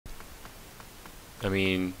I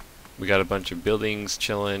mean, we got a bunch of buildings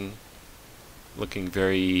chilling, looking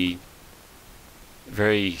very,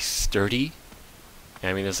 very sturdy.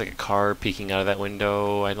 I mean, there's like a car peeking out of that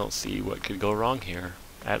window. I don't see what could go wrong here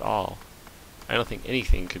at all. I don't think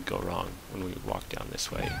anything could go wrong when we walk down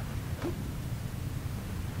this way.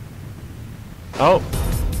 Oh!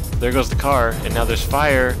 There goes the car, and now there's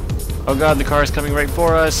fire. Oh god, the car is coming right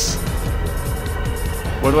for us.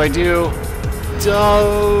 What do I do?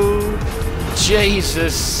 Oh,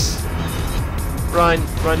 Jesus! Run,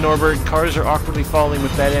 run, Norbert. Cars are awkwardly falling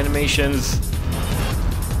with bad animations.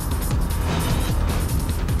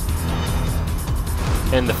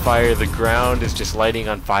 And the fire, the ground is just lighting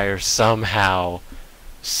on fire somehow.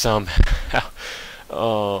 Somehow.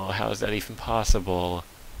 Oh, how is that even possible?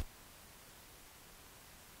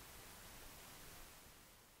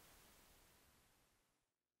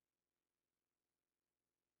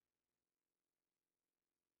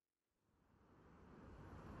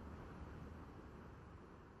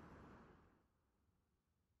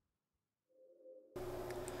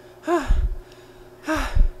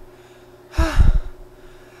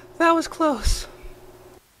 That was close.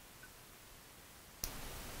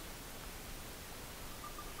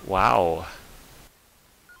 Wow.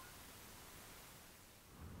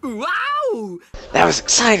 Wow! That was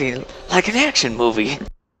exciting, like an action movie.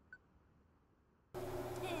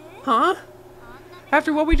 Huh?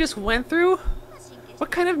 After what we just went through?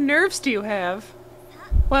 What kind of nerves do you have?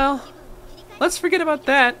 Well, let's forget about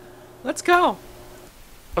that. Let's go.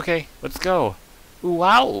 Okay, let's go.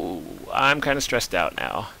 Wow. I'm kind of stressed out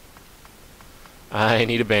now. I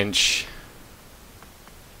need a bench.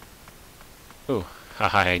 Ooh,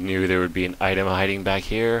 I knew there would be an item hiding back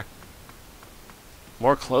here.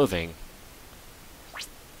 More clothing.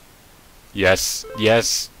 Yes,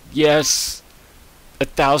 yes, yes!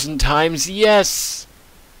 1,000 times yes!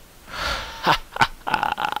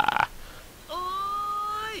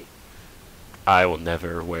 I will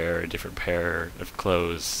never wear a different pair of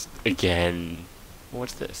clothes again.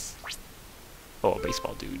 What's this? Oh, a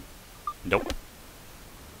baseball dude. Nope.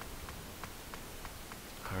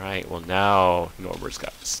 Alright, well now Norbert's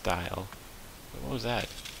got style. What was that?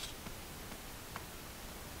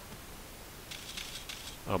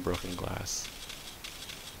 Oh, broken glass.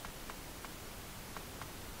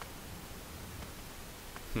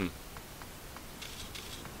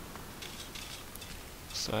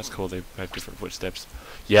 So that's cool, they have different footsteps.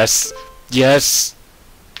 Yes! Yes!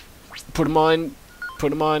 Put them on!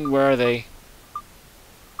 Put them on! Where are they?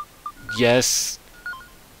 Yes!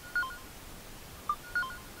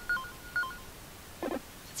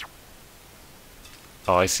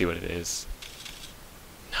 Oh, I see what it is.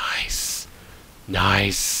 Nice!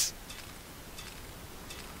 Nice!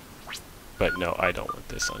 But no, I don't want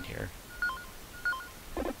this on here.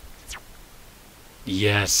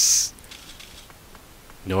 Yes!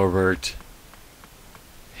 Norbert.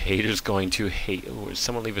 Haters going to hate. Ooh,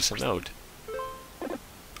 someone leave us a note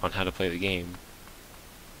on how to play the game.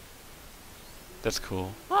 That's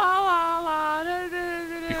cool.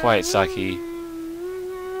 Be quiet, Saki.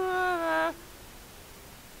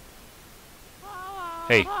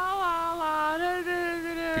 Hey.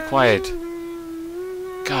 Be quiet.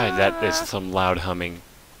 God, that is some loud humming.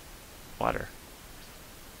 Water.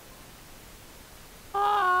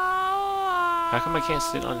 How come I can't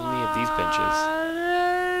sit on any of these benches?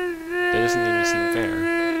 That doesn't even seem fair.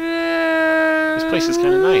 This place is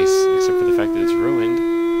kind of nice, except for the fact that it's ruined.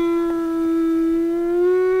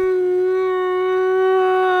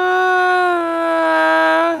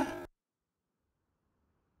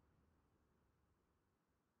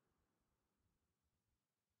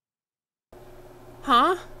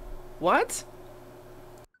 Huh? What?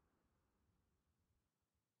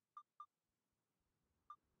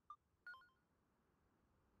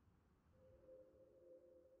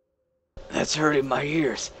 That's hurting my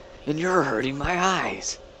ears, and you're hurting my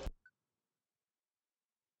eyes.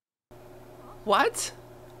 What?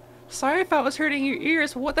 Sorry if I was hurting your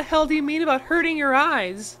ears, but what the hell do you mean about hurting your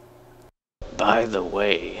eyes? By the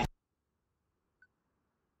way,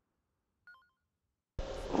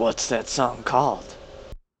 what's that song called?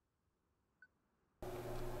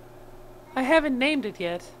 I haven't named it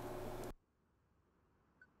yet.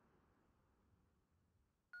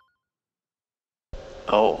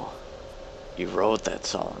 Oh, you wrote that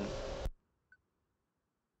song.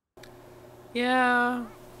 Yeah,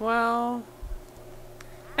 well...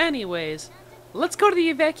 Anyways, let's go to the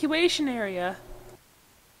evacuation area.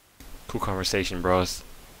 Cool conversation, bros.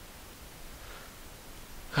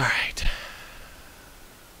 Alright.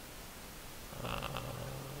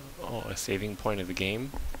 Oh, a saving point of the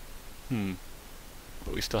game?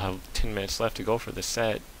 But we still have 10 minutes left to go for this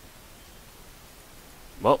set.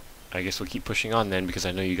 Well, I guess we'll keep pushing on then, because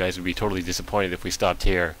I know you guys would be totally disappointed if we stopped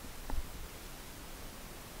here.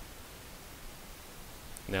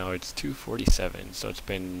 Now it's 2:47, so it's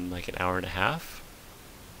been like an hour and a half.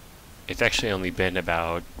 It's actually only been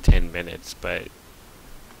about 10 minutes, but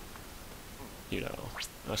you know,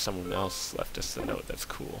 someone else left us a note. That's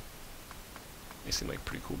cool. They seem like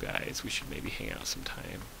pretty cool guys. We should maybe hang out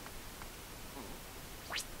sometime.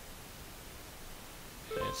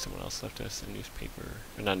 And someone else left us a newspaper,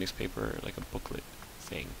 or not newspaper, like a booklet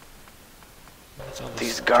thing. What's all this?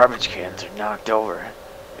 These garbage cans are knocked over.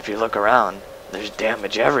 If you look around, there's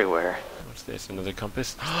damage everywhere. What's this? Another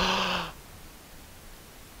compass?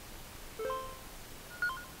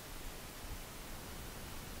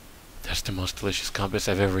 That's the most delicious compass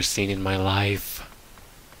I've ever seen in my life.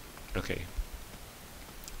 Okay.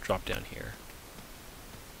 Drop down here.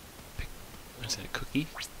 Is that a cookie?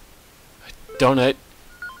 A donut!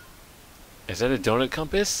 Is that a donut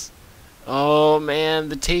compass? Oh man,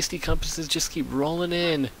 the tasty compasses just keep rolling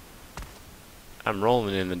in. I'm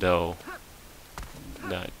rolling in the dough.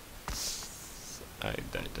 That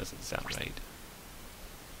doesn't sound right.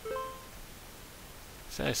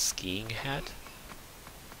 Is that a skiing hat?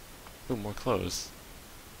 Ooh, more clothes.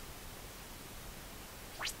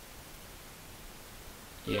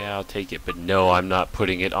 Yeah, I'll take it, but no, I'm not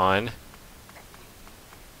putting it on.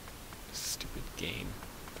 Stupid game.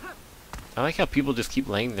 I like how people just keep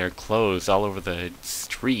laying their clothes all over the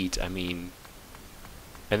street, I mean...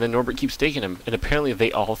 And then Norbert keeps taking them, and apparently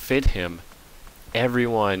they all fit him.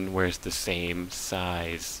 Everyone wears the same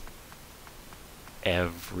size.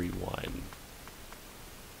 Everyone.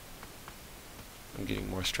 I'm getting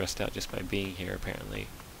more stressed out just by being here, apparently.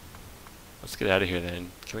 Let's get out of here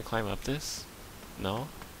then. Can we climb up this? No?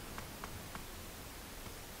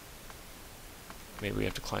 Maybe we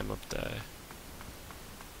have to climb up the...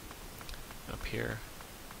 up here.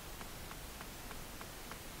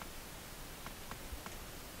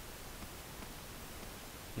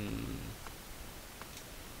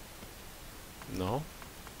 No?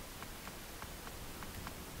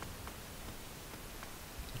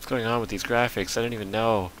 What's going on with these graphics? I don't even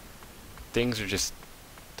know. Things are just...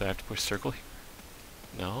 Do I have to push circle here?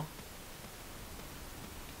 No?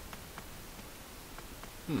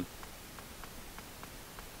 Do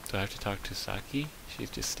I have to talk to Saki? She's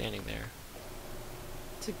just standing there.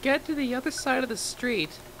 To get to the other side of the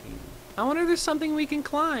street, I wonder if there's something we can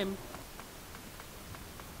climb.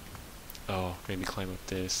 Oh, maybe climb up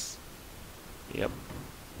this. Yep.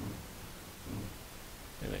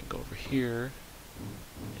 And then go over here.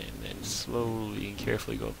 And then slowly and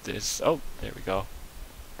carefully go up this. Oh, there we go.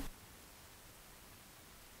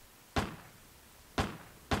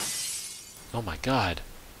 Oh my god.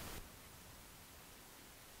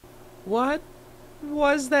 What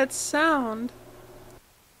was that sound?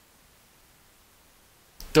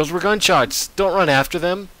 Those were gunshots! Don't run after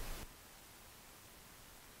them!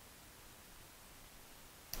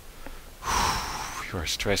 You are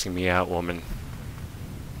stressing me out, woman.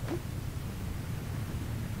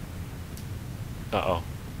 Uh-oh.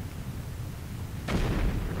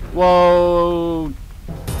 Whoa!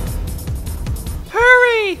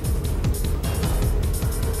 Hurry!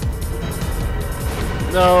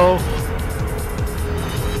 No!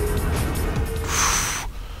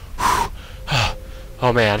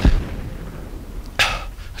 Oh man.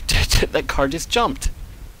 That car just jumped.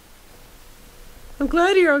 I'm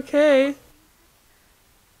glad you're okay.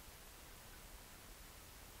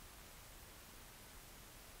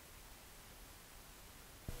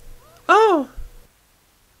 Oh!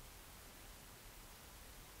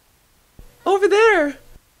 Over there!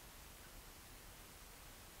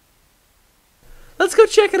 Let's go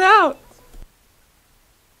check it out!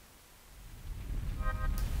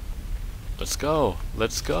 Let's go.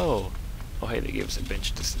 Let's go. Oh hey, they gave us a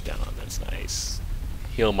bench to sit down on. That's nice.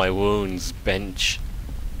 Heal my wounds, bench.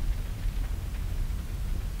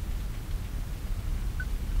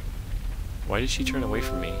 Why did she turn away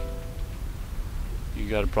from me? You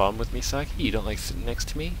got a problem with me, Saki? You don't like sitting next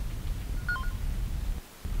to me?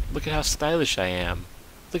 Look at how stylish I am.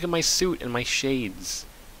 Look at my suit and my shades.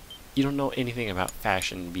 You don't know anything about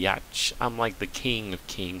fashion, biatch. I'm like the king of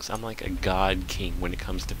kings. I'm like a god king when it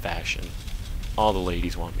comes to fashion. All the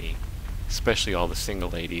ladies want me. Especially all the single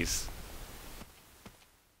ladies.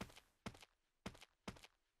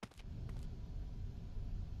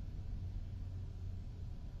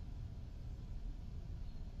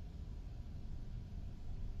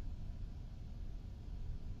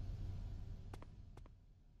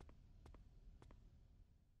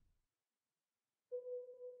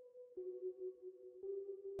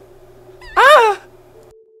 Ah!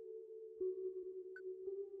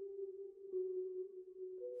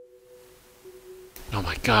 Oh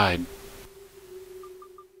my god.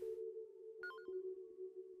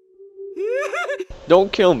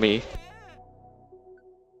 Don't kill me.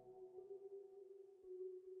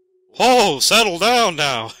 Whoa, settle down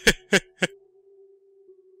now.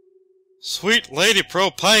 Sweet Lady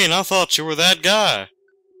Propane, I thought you were that guy.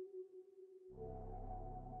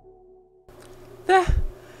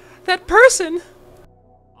 That person!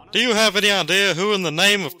 Do you have any idea who in the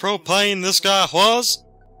name of Propane this guy was?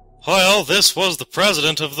 Well, this was the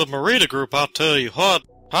president of the Merida Group, I'll tell you what.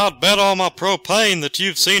 I'd bet all my propane that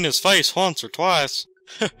you've seen his face once or twice.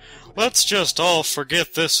 Let's just all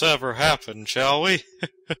forget this ever happened, shall we?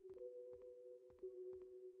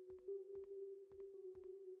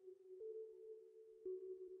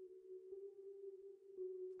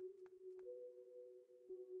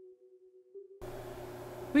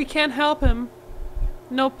 We can't help him.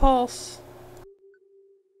 No pulse.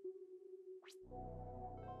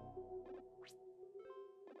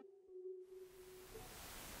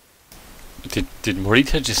 Did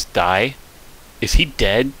Morita just die? Is he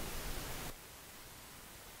dead?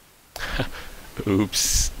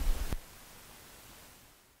 Oops.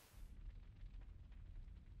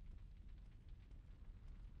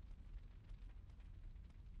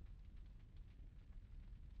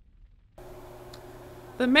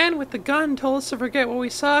 The man with the gun told us to forget what we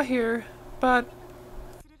saw here, but...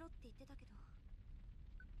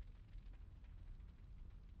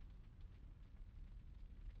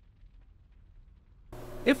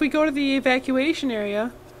 if we go to the evacuation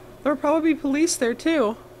area, there'll probably be police there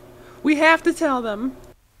too. We have to tell them.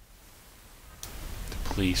 The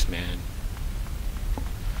police, man.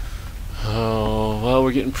 Oh, well,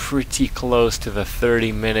 we're getting pretty close to the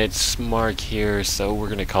 30 minutes mark here, so we're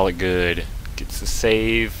gonna call it good. Gets the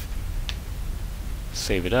save.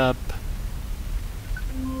 Save it up.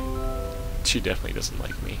 She definitely doesn't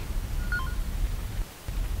like me.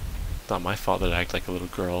 It's not my fault that I act like a little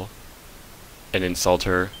girl and insult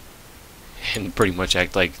her and pretty much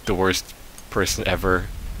act like the worst person ever.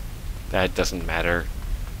 That doesn't matter.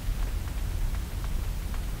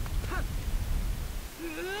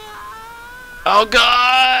 Oh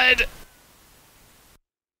god!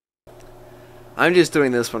 I'm just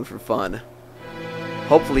doing this one for fun.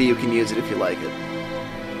 Hopefully you can use it if you like it.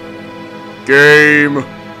 Game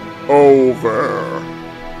over.